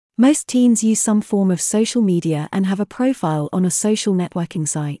Most teens use some form of social media and have a profile on a social networking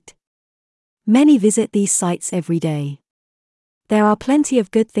site. Many visit these sites every day. There are plenty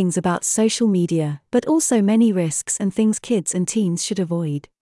of good things about social media, but also many risks and things kids and teens should avoid.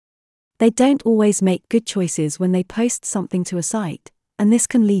 They don't always make good choices when they post something to a site, and this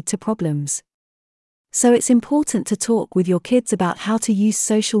can lead to problems. So it's important to talk with your kids about how to use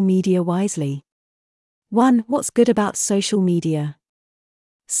social media wisely. 1. What's good about social media?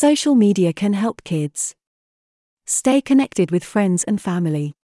 Social media can help kids stay connected with friends and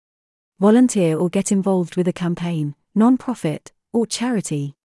family, volunteer or get involved with a campaign, non-profit, or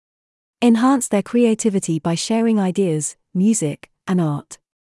charity, enhance their creativity by sharing ideas, music, and art,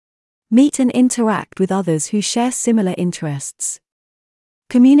 meet and interact with others who share similar interests,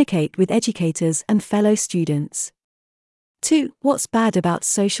 communicate with educators and fellow students. 2. What's bad about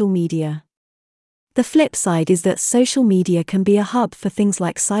social media? The flip side is that social media can be a hub for things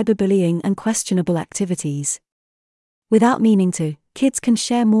like cyberbullying and questionable activities. Without meaning to, kids can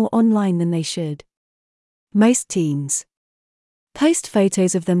share more online than they should. Most teens post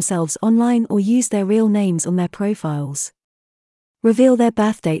photos of themselves online or use their real names on their profiles. Reveal their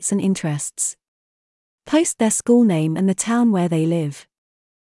birth dates and interests. Post their school name and the town where they live.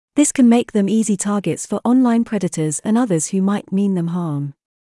 This can make them easy targets for online predators and others who might mean them harm.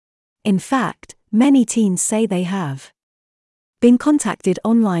 In fact, many teens say they have been contacted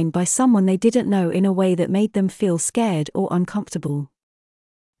online by someone they didn't know in a way that made them feel scared or uncomfortable.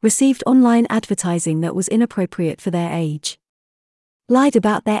 Received online advertising that was inappropriate for their age. Lied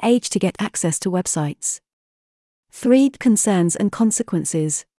about their age to get access to websites. 3. Concerns and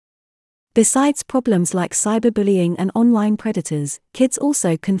consequences. Besides problems like cyberbullying and online predators, kids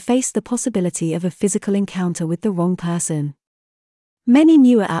also can face the possibility of a physical encounter with the wrong person. Many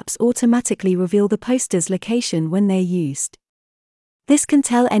newer apps automatically reveal the poster's location when they're used. This can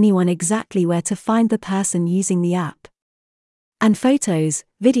tell anyone exactly where to find the person using the app. And photos,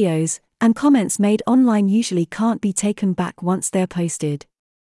 videos, and comments made online usually can't be taken back once they're posted.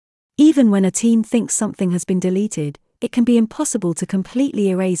 Even when a teen thinks something has been deleted, it can be impossible to completely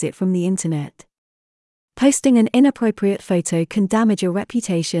erase it from the internet. Posting an inappropriate photo can damage your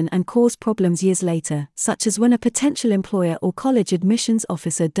reputation and cause problems years later, such as when a potential employer or college admissions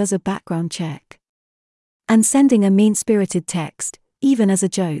officer does a background check. And sending a mean-spirited text, even as a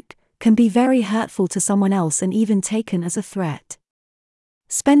joke, can be very hurtful to someone else and even taken as a threat.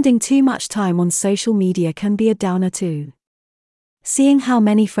 Spending too much time on social media can be a downer too. Seeing how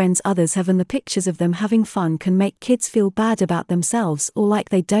many friends others have and the pictures of them having fun can make kids feel bad about themselves or like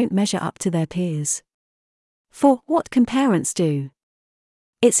they don't measure up to their peers. 4. What can parents do?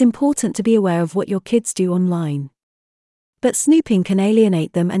 It's important to be aware of what your kids do online. But snooping can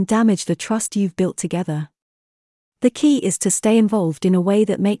alienate them and damage the trust you've built together. The key is to stay involved in a way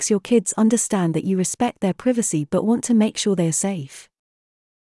that makes your kids understand that you respect their privacy but want to make sure they're safe.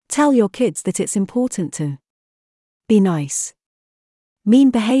 Tell your kids that it's important to be nice.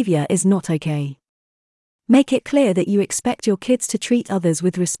 Mean behavior is not okay. Make it clear that you expect your kids to treat others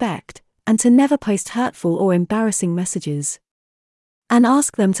with respect, and to never post hurtful or embarrassing messages. And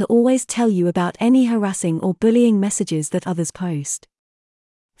ask them to always tell you about any harassing or bullying messages that others post.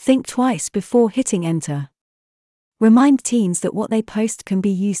 Think twice before hitting enter. Remind teens that what they post can be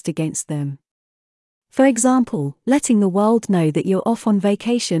used against them. For example, letting the world know that you're off on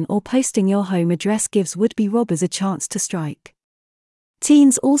vacation or posting your home address gives would-be robbers a chance to strike.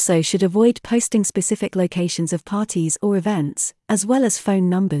 Teens also should avoid posting specific locations of parties or events, as well as phone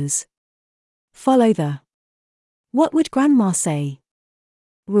numbers. Follow the "What would Grandma say?"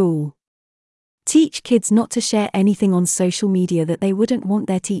 rule. Teach kids not to share anything on social media that they wouldn't want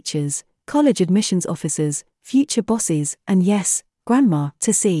their teachers, college admissions officers, future bosses, and yes, Grandma,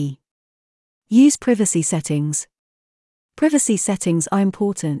 to see. Use privacy settings. Privacy settings are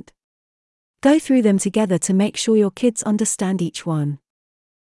important. Go through them together to make sure your kids understand each one.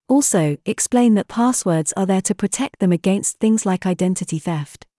 Also, explain that passwords are there to protect them against things like identity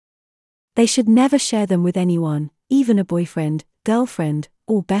theft. They should never share them with anyone, even a boyfriend, girlfriend,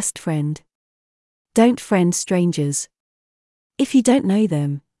 or best friend. Don't friend strangers. If you don't know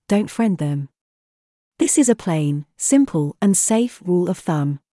them, don't friend them. This is a plain, simple, and safe rule of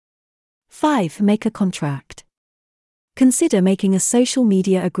thumb. 5. Make a contract. Consider making a social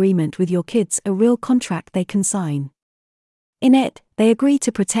media agreement with your kids, a real contract they can sign. In it, they agree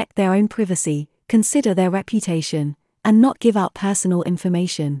to protect their own privacy, consider their reputation, and not give out personal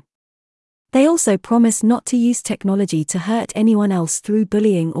information. They also promise not to use technology to hurt anyone else through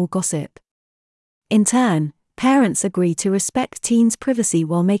bullying or gossip. In turn, parents agree to respect teens' privacy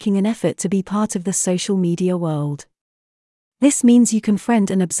while making an effort to be part of the social media world. This means you can friend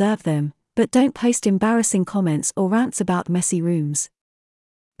and observe them, but don't post embarrassing comments or rants about messy rooms.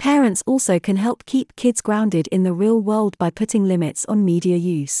 Parents also can help keep kids grounded in the real world by putting limits on media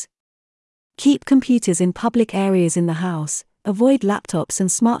use. Keep computers in public areas in the house, avoid laptops and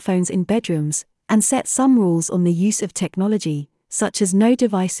smartphones in bedrooms, and set some rules on the use of technology, such as no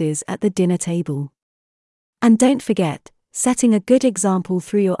devices at the dinner table. And don't forget, setting a good example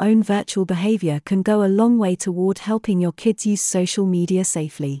through your own virtual behavior can go a long way toward helping your kids use social media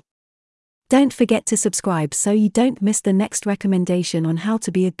safely. Don't forget to subscribe so you don't miss the next recommendation on how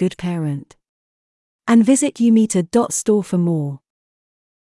to be a good parent. And visit umeta.store for more.